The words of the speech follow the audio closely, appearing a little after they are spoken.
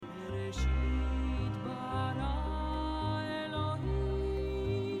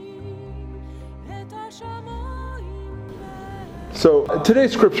So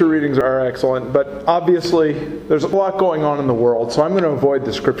today's scripture readings are excellent, but obviously there's a lot going on in the world, so I'm going to avoid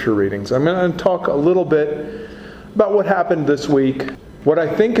the scripture readings. I'm going to talk a little bit about what happened this week, what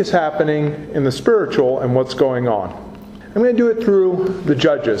I think is happening in the spiritual, and what's going on. I'm going to do it through the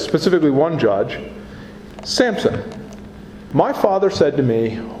judges, specifically one judge, Samson. My father said to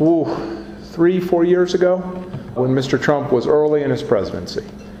me, 3-4 years ago, when Mr. Trump was early in his presidency,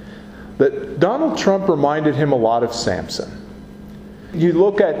 that Donald Trump reminded him a lot of Samson. You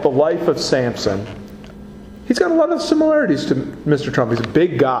look at the life of Samson, he's got a lot of similarities to Mr. Trump. He's a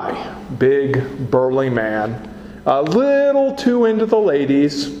big guy, big, burly man, a little too into the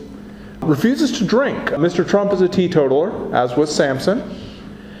ladies, refuses to drink. Mr. Trump is a teetotaler, as was Samson.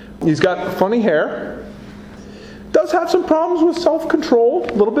 He's got funny hair, does have some problems with self-control,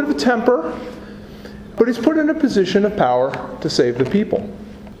 a little bit of a temper, but he's put in a position of power to save the people.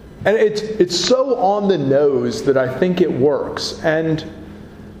 And it's so on the nose that I think it works. And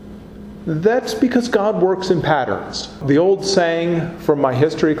that's because God works in patterns. The old saying from my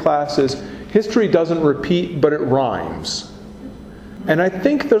history class is, history doesn't repeat, but it rhymes. And I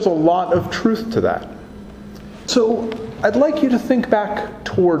think there's a lot of truth to that. So I'd like you to think back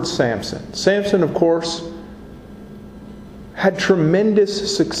towards Samson. Samson, of course, had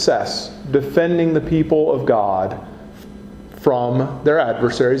tremendous success defending the people of God from their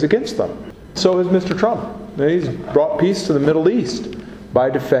adversaries against them. So has Mr. Trump. He's brought peace to the Middle East by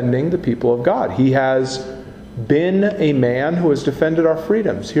defending the people of God. He has been a man who has defended our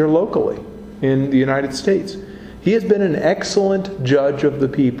freedoms here locally in the United States. He has been an excellent judge of the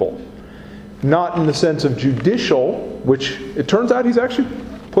people. Not in the sense of judicial, which it turns out he's actually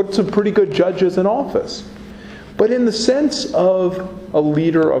put some pretty good judges in office, but in the sense of a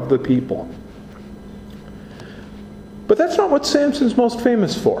leader of the people. But that's not what Samson's most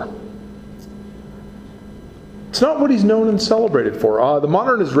famous for. It's not what he's known and celebrated for. The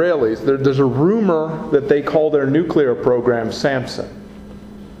modern Israelis, there's a rumor that they call their nuclear program Samson.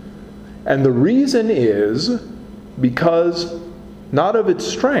 And the reason is because not of its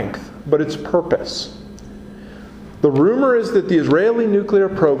strength, but its purpose. The rumor is that the Israeli nuclear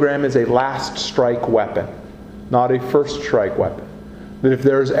program is a last strike weapon, not a first strike weapon. That if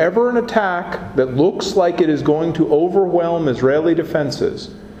there is ever an attack that looks like it is going to overwhelm Israeli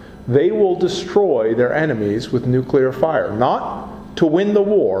defenses, they will destroy their enemies with nuclear fire. Not to win the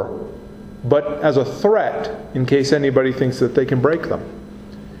war, but as a threat in case anybody thinks that they can break them.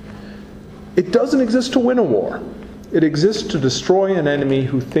 It doesn't exist to win a war. It exists to destroy an enemy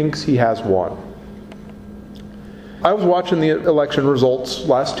who thinks he has won. I was watching the election results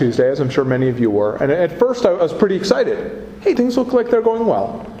last Tuesday, as I'm sure many of you were, and at first I was pretty excited. Hey, things look like they're going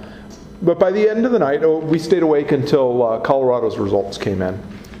well. But by the end of the night, we stayed awake until Colorado's results came in.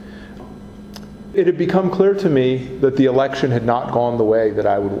 It had become clear to me that the election had not gone the way that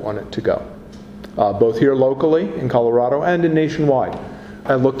I would want it to go, both here locally in Colorado and nationwide.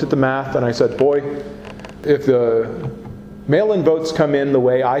 I looked at the math and I said, boy, if the mail-in votes come in the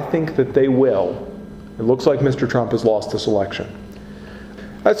way I think that they will, it looks like Mr. Trump has lost this election.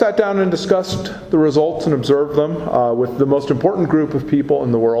 I sat down and discussed the results and observed them with the most important group of people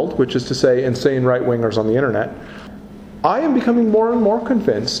in the world, which is to say insane right-wingers on the internet. I am becoming more and more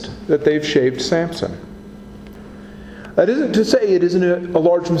convinced that they've shaved Samson. That isn't to say it isn't a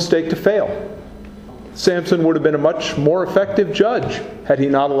large mistake to fail. Samson would have been a much more effective judge had he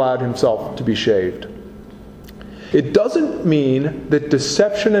not allowed himself to be shaved. It doesn't mean that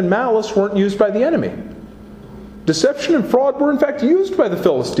deception and malice weren't used by the enemy. Deception and fraud were in fact used by the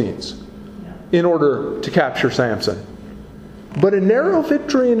Philistines in order to capture Samson. But a narrow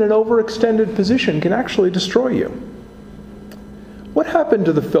victory in an overextended position can actually destroy you. What happened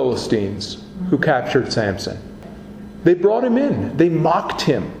to the Philistines who captured Samson? They brought him in. They mocked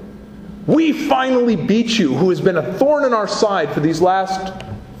him. We finally beat you, who has been a thorn in our side for these last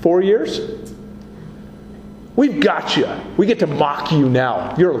 4 years. We've got you. We get to mock you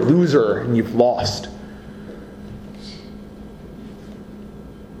now. You're a loser and you've lost.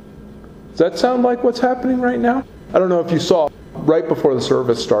 Does that sound like what's happening right now? I don't know if you saw, right before the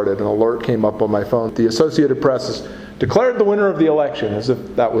service started, an alert came up on my phone. The Associated Press has declared the winner of the election, as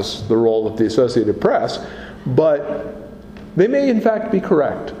if that was the role of the Associated Press. But they may in fact be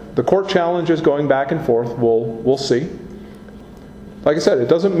correct. The court challenges going back and forth. We'll see. Like I said, it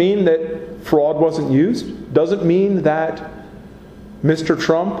doesn't mean that fraud wasn't used. It doesn't mean that Mr.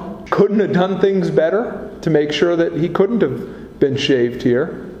 Trump couldn't have done things better to make sure that he couldn't have been shaved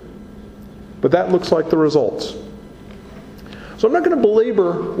here. But that looks like the results. So I'm not going to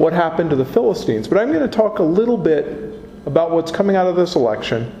belabor what happened to the Philistines, but I'm going to talk a little bit about what's coming out of this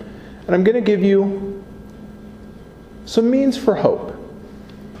election. And I'm going to give you some means for hope.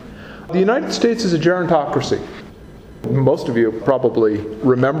 The United States is a gerontocracy. Most of you probably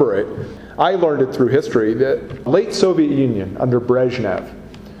remember it. I learned it through history. The late Soviet Union under Brezhnev,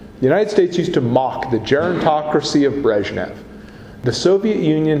 the United States used to mock the gerontocracy of Brezhnev. The Soviet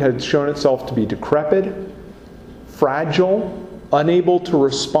Union had shown itself to be decrepit, fragile, unable to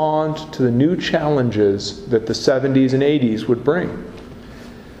respond to the new challenges that the 70s and 80s would bring.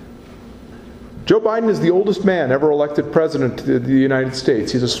 Joe Biden is the oldest man ever elected president of the United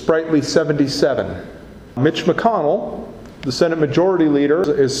States. He's a sprightly 77. Mitch McConnell, the Senate Majority Leader,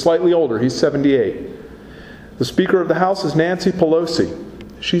 is slightly older. He's 78. The Speaker of the House is Nancy Pelosi.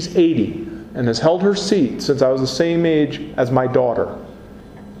 She's 80 and has held her seat since I was the same age as my daughter.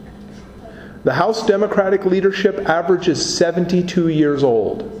 The House Democratic leadership averages 72 years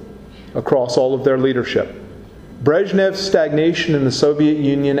old across all of their leadership. Brezhnev's stagnation in the Soviet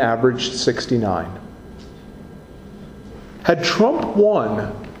Union averaged 69. Had Trump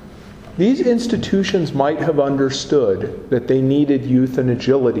won, these institutions might have understood that they needed youth and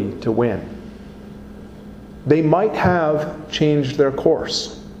agility to win. They might have changed their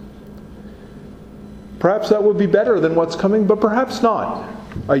course. Perhaps that would be better than what's coming, but perhaps not.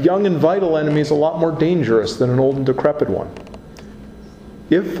 A young and vital enemy is a lot more dangerous than an old and decrepit one.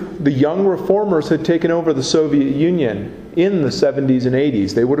 If the young reformers had taken over the Soviet Union in the 70s and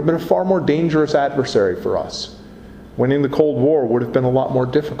 80s, they would have been a far more dangerous adversary for us. Winning the Cold War would have been a lot more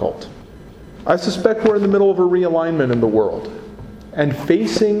difficult. I suspect we're in the middle of a realignment in the world. And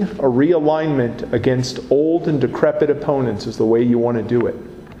facing a realignment against old and decrepit opponents is the way you want to do it.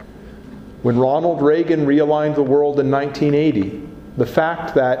 When Ronald Reagan realigned the world in 1980, the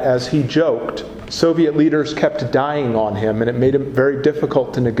fact that, as he joked, Soviet leaders kept dying on him and it made it very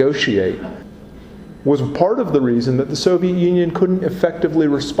difficult to negotiate, was part of the reason that the Soviet Union couldn't effectively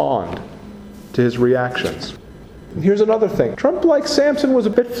respond to his reactions. And here's another thing. Trump, like Samson, was a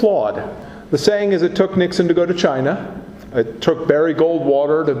bit flawed. The saying is it took Nixon to go to China. It took Barry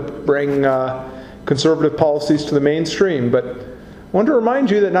Goldwater to bring conservative policies to the mainstream. But I want to remind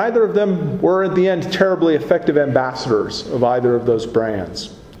you that neither of them were, at the end, terribly effective ambassadors of either of those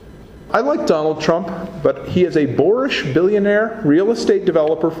brands. I like Donald Trump, but he is a boorish billionaire real estate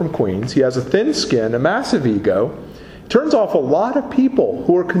developer from Queens. He has a thin skin, a massive ego. Turns off a lot of people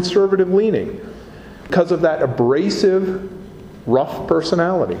who are conservative-leaning because of that abrasive, rough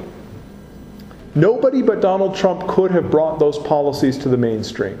personality. Nobody but Donald Trump could have brought those policies to the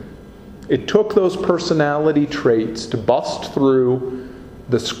mainstream. It took those personality traits to bust through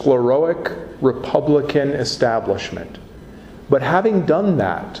the sclerotic Republican establishment. But having done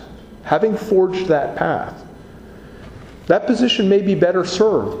that, having forged that path, that position may be better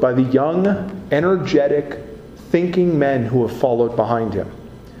served by the young, energetic, thinking men who have followed behind him.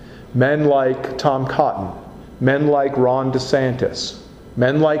 Men like Tom Cotton, men like Ron DeSantis,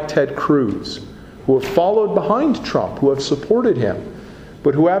 men like Ted Cruz, who have followed behind Trump, who have supported him,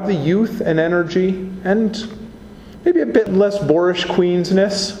 but who have the youth and energy and maybe a bit less boorish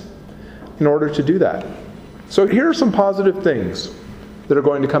queensness in order to do that. So here are some positive things that are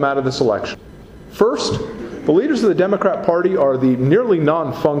going to come out of this election. First, the leaders of the Democrat Party are the nearly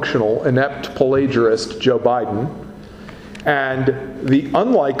non-functional, inept plagiarist Joe Biden and the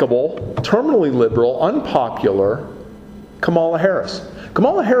unlikable, terminally liberal, unpopular Kamala Harris.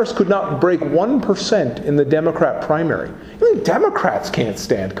 Kamala Harris could not break 1% in the Democrat primary. Even Democrats can't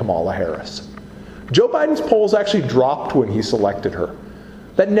stand Kamala Harris. Joe Biden's polls actually dropped when he selected her.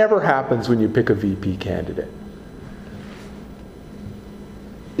 That never happens when you pick a VP candidate.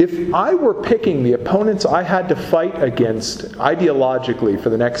 If I were picking the opponents I had to fight against ideologically for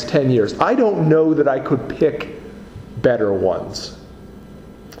the next 10 years, I don't know that I could pick better ones.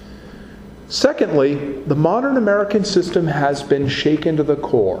 Secondly, the modern American system has been shaken to the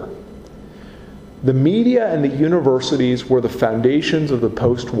core. The media and the universities were the foundations of the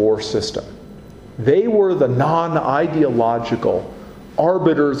post-war system. They were the non-ideological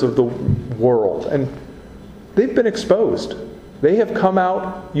arbiters of the world, and they've been exposed. They have come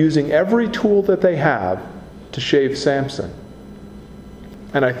out using every tool that they have to shave Samson.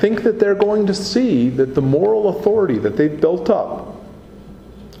 And I think that they're going to see that the moral authority that they've built up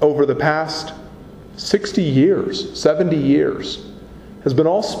over the past 60 years, 70 years, has been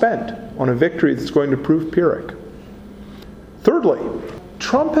all spent on a victory that's going to prove Pyrrhic. Thirdly,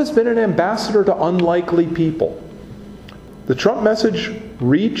 Trump has been an ambassador to unlikely people. The Trump message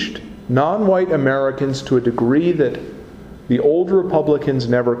reached non-white Americans to a degree that the old Republicans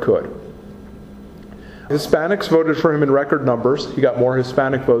never could. Hispanics voted for him in record numbers. He got more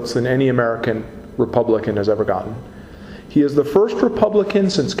Hispanic votes than any American Republican has ever gotten. He is the first Republican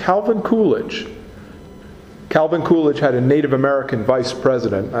since Calvin Coolidge Calvin Coolidge had a Native American vice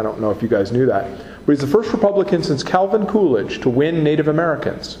president. I don't know if you guys knew that. But he's the first Republican since Calvin Coolidge to win Native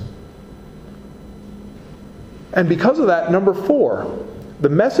Americans. And because of that, number 4, the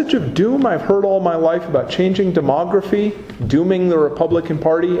message of doom I've heard all my life about changing demography, dooming the Republican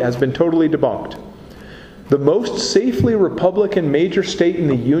Party, has been totally debunked. The most safely Republican major state in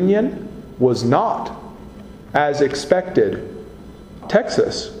the Union was not, as expected,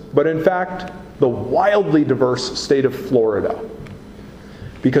 Texas, but in fact, the wildly diverse state of Florida.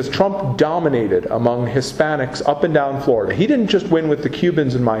 Because Trump dominated among Hispanics up and down Florida. He didn't just win with the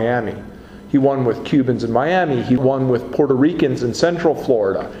Cubans in Miami. He won with Cubans in Miami. He won with Puerto Ricans in Central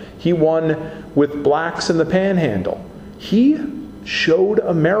Florida. He won with blacks in the Panhandle. He showed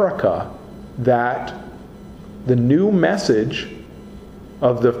America that the new message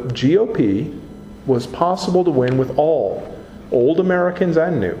of the GOP was possible to win with all, old Americans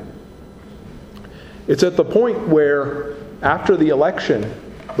and new. It's at the point where, after the election,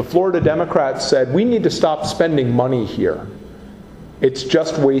 the Florida Democrats said, we need to stop spending money here. It's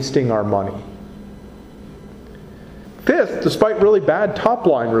just wasting our money. 5th, despite really bad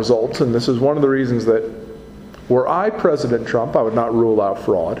top-line results, and this is one of the reasons that were I President Trump, I would not rule out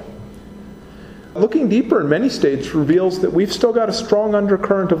fraud, looking deeper in many states reveals that we've still got a strong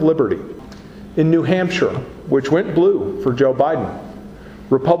undercurrent of liberty. In New Hampshire, which went blue for Joe Biden,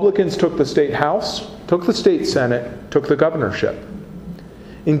 Republicans took the state House, took the state Senate, took the governorship.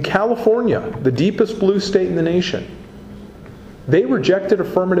 In California, the deepest blue state in the nation, they rejected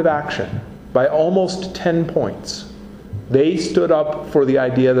affirmative action by almost 10 points. They stood up for the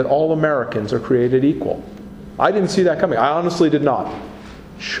idea that all Americans are created equal. I didn't see that coming. I honestly did not.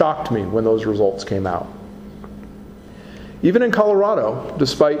 Shocked me when those results came out. Even in Colorado,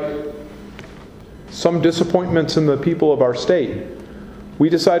 despite some disappointments in the people of our state, we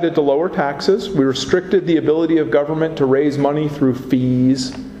decided to lower taxes. We restricted the ability of government to raise money through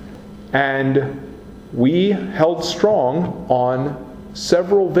fees. And we held strong on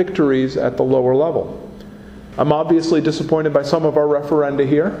several victories at the lower level. I'm obviously disappointed by some of our referenda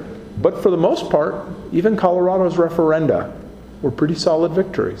here, but for the most part, even Colorado's referenda were pretty solid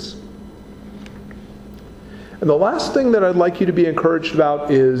victories. And the last thing that I'd like you to be encouraged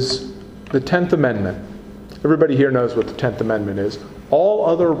about is the 10th Amendment. Everybody here knows what the 10th Amendment is. All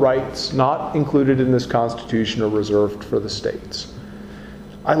other rights not included in this Constitution are reserved for the states.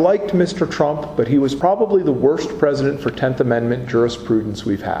 I liked Mr. Trump, but he was probably the worst president for 10th Amendment jurisprudence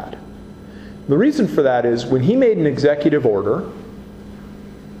we've had. The reason for that is when he made an executive order,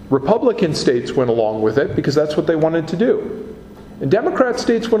 Republican states went along with it because that's what they wanted to do. And Democrat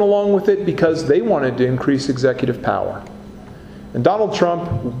states went along with it because they wanted to increase executive power. And Donald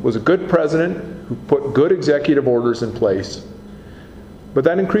Trump was a good president who put good executive orders in place. But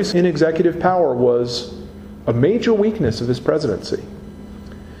that increase in executive power was a major weakness of his presidency.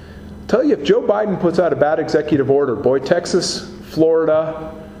 I'll tell you, if Joe Biden puts out a bad executive order, boy, Texas,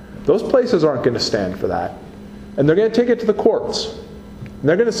 Florida, those places aren't going to stand for that. And they're going to take it to the courts. And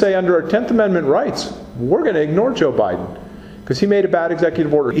they're going to say, under our 10th Amendment rights, we're going to ignore Joe Biden because he made a bad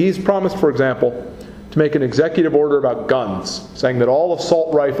executive order. He's promised, for example, to make an executive order about guns, saying that all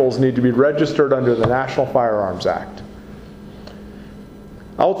assault rifles need to be registered under the National Firearms Act.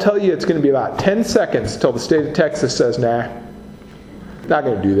 I'll tell you, it's going to be about 10 seconds till the state of Texas says, nah, not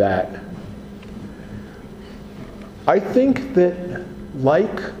going to do that. I think that,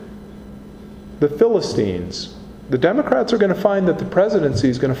 like the Philistines, the Democrats are going to find that the presidency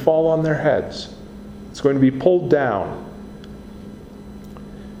is going to fall on their heads. It's going to be pulled down.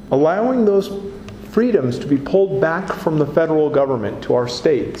 Allowing those freedoms to be pulled back from the federal government to our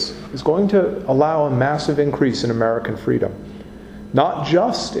states is going to allow a massive increase in American freedom. Not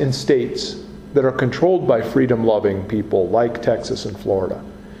just in states that are controlled by freedom-loving people like Texas and Florida,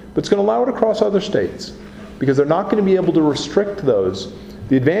 but it's going to allow it across other states because they're not going to be able to restrict those.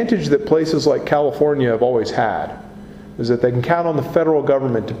 The advantage that places like California have always had is that they can count on the federal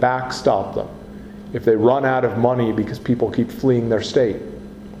government to backstop them if they run out of money because people keep fleeing their state.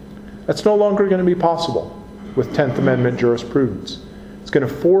 That's no longer going to be possible with 10th Amendment jurisprudence. It's going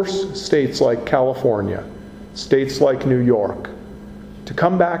to force states like California, states like New York, to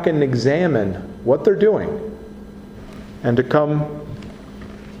come back and examine what they're doing and to come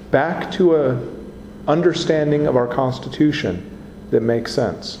back to an understanding of our Constitution that makes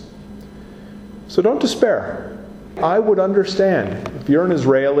sense. So don't despair. I would understand if you're an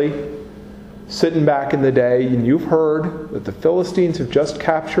Israeli sitting back in the day and you've heard that the Philistines have just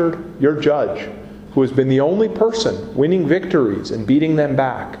captured your judge, who has been the only person winning victories and beating them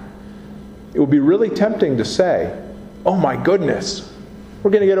back. It would be really tempting to say, oh my goodness, we're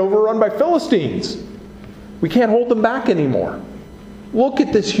going to get overrun by Philistines. We can't hold them back anymore. Look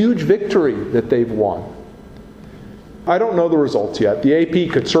at this huge victory that they've won. I don't know the results yet. The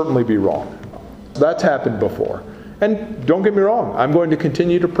AP could certainly be wrong. That's happened before. And don't get me wrong, I'm going to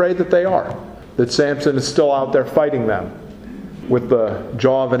continue to pray that they are. That Samson is still out there fighting them with the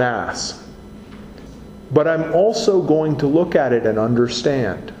jaw of an ass. But I'm also going to look at it and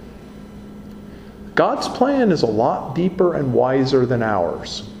understand God's plan is a lot deeper and wiser than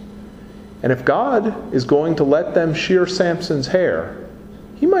ours. And if God is going to let them shear Samson's hair,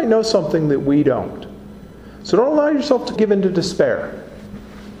 He might know something that we don't. So don't allow yourself to give in to despair.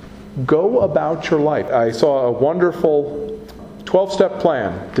 Go about your life. I saw a wonderful 12-step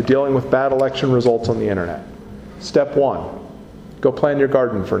plan to dealing with bad election results on the internet. Step 1, go plan your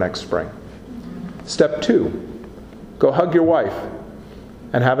garden for next spring. Step 2, go hug your wife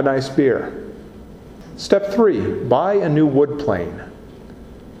and have a nice beer. Step 3, buy a new wood plane.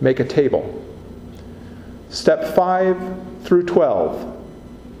 Make a table. Step 5 through 12,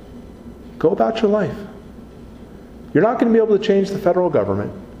 go about your life. You're not going to be able to change the federal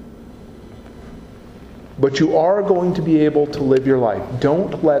government, but you are going to be able to live your life.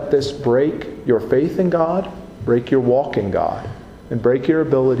 Don't let this break your faith in God, break your walk in God, and break your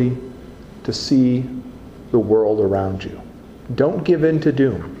ability to see the world around you. Don't give in to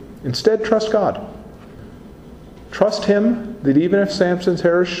doom. Instead, trust God. Trust Him that even if Samson's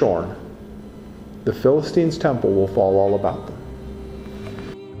hair is shorn, the Philistines' temple will fall all about them.